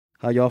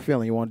How y'all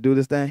feeling? You want to do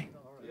this thing?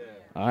 Yeah.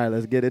 All right,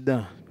 let's get it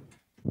done.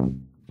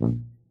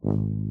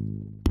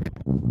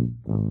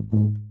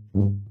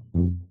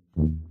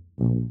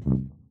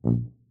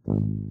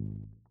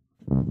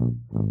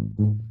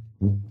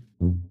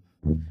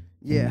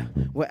 Yeah,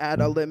 we're at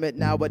our limit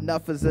now,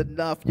 enough is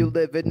enough. You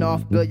living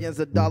off billions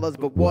of dollars,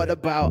 but what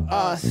about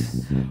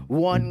us?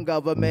 One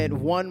government,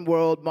 one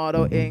world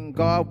motto, in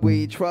God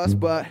we trust,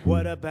 but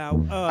what about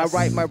us? I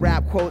write my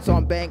rap quotes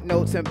on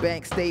banknotes and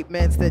bank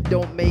statements that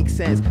don't make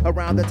sense.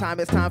 Around the time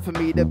it's time for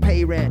me to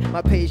pay rent,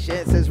 my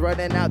patience is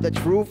running out, the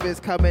truth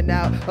is coming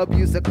out.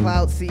 Abuse of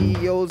clout,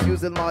 CEOs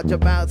using large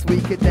amounts. We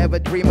could never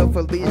dream of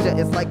for leisure.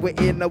 It's like we're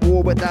in a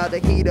war without a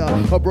heater,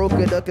 or broke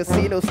at a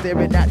casino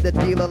staring at the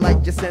dealer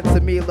like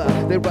Jacinta Mila.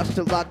 They rush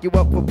to lock you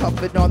up for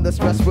puffing on the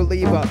stress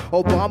reliever.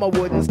 Obama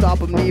wouldn't stop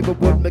him, neither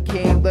would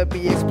McCain. Let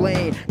me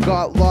explain.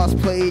 Got lost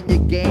playing your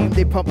game.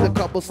 They pumped a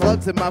couple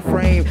slugs in my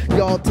frame.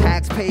 Y'all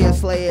taxpayer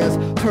slayers,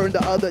 turn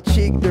the other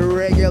cheek. The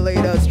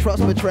regulators,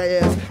 trust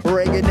betrayers.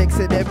 Reagan,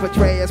 Nixon, and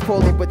betrayers,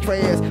 poorly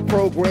betrayers.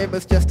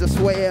 Programmers just to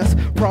sway us.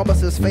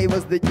 Promises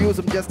favors that use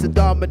them just to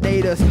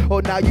dominate us. Oh,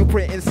 now you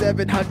printing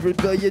 700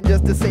 billion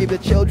just to save the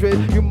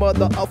children. You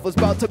mother uffers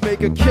about to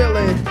make a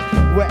killing.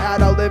 We're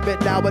at our limit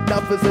now,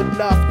 enough is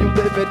enough. You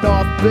living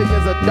off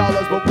billions of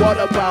dollars, but what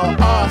about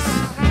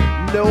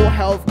us? No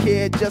health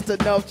care, just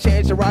enough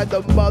change to ride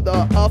the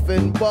mother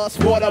uffin' bus.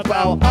 What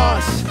about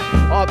us?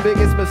 Our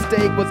biggest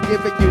mistake was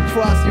giving you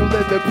trust. You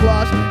live in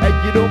plush,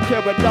 and you don't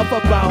care enough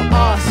about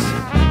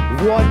us.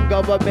 One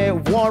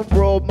government, one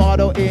world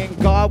motto, in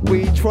God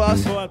we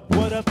trust. But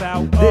what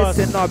about us?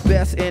 This in our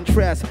best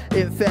interest.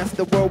 Infest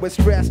the world with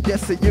stress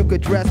just so you could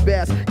dress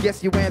best.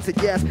 Guess you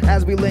answered yes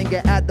as we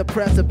linger at the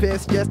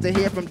precipice. Just to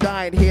hear from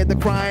dying, hear the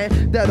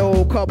crying. That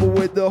old couple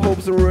with the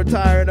hopes of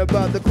retiring,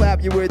 about to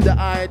clap you with the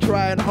iron,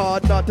 trying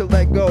hard not to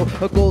let go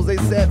of goals they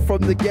set from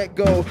the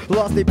get-go.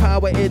 Lost their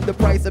power in the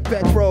price of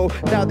petrol,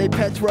 now they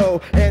petro.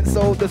 And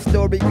so the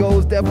story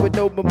goes, death with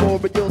no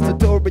memorials.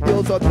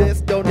 Tutorials on this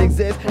don't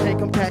exist.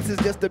 Income tax is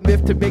just a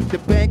myth to make the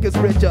bankers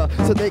richer,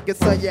 so they can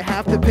sell you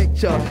half the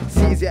picture.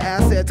 Seize your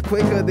assets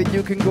quicker than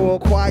you can go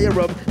acquire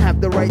them.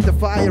 Have the right to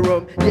fire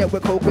them, yet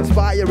we're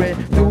co-conspiring.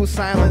 Through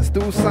silence,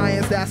 through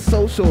science, that's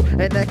social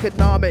and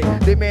economic.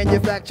 They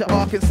manufacture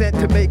our consent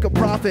to make a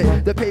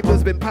profit. The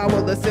paper's been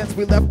powerless since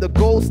we left the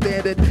gold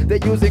standard. They're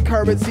using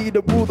currency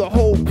to rule the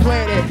whole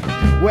planet.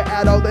 We're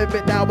at our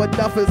limit now,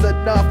 enough is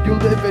enough. You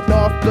living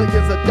off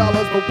billions of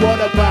dollars, but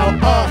what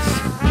about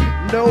us?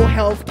 No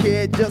health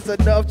care, just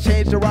enough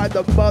change to ride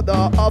the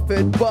mother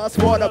uffin' bus.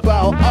 What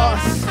about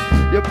us?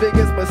 Your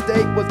biggest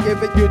mistake was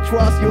giving you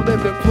trust. You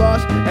live in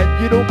plush,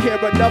 and you don't care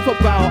enough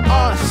about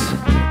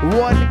us.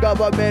 One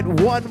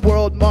government, one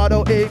world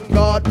motto, in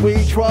God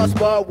we trust.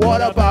 But what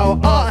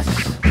about us?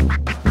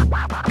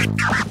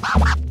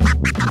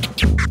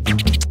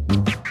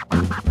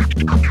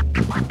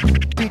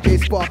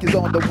 DJ Spark is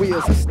on the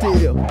wheels of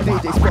steel.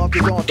 DJ Spark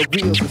is on the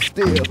wheels of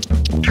steel.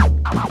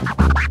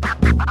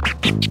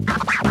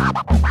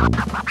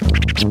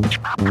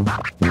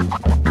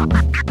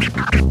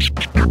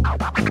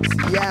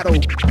 Seattle.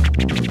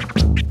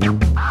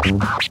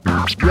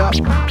 Yup.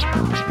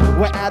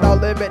 We're at our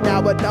limit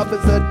now, enough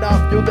is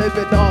enough. You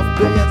living off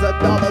billions of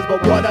dollars,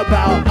 but what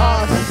about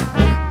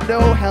us?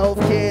 No health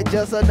care,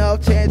 just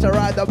enough change to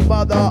ride the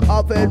mother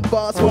uffin'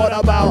 bus. What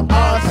about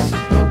us?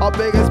 Our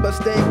biggest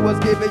mistake was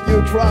giving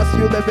you trust.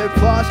 You live in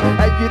plush,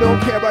 and you don't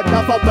care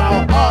enough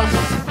about us.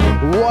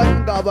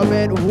 One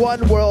government,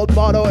 one world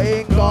motto,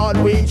 in God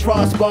we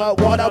trust.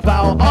 But what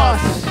about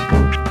us?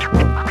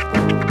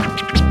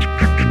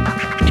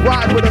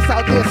 Ride with us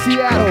out there,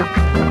 Seattle.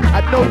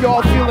 I know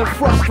y'all feeling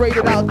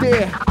frustrated out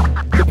there.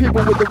 The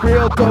people with the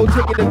real dough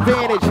taking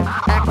advantage,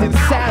 acting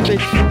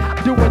savage,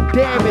 doing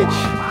damage.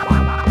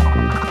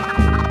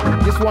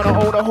 Just wanna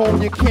own a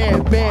home you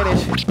can't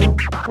manage.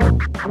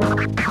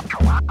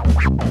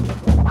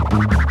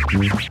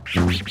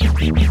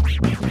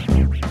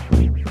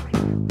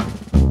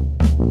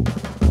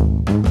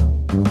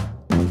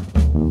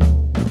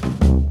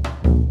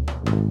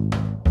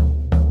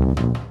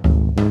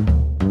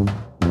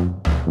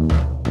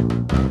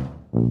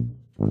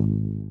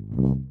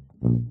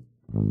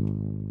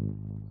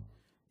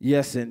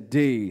 Yes,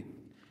 indeed.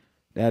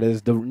 That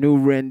is the new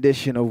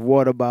rendition of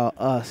What About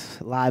Us,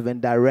 live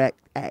and direct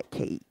at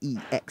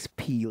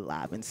KEXP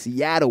live in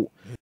Seattle.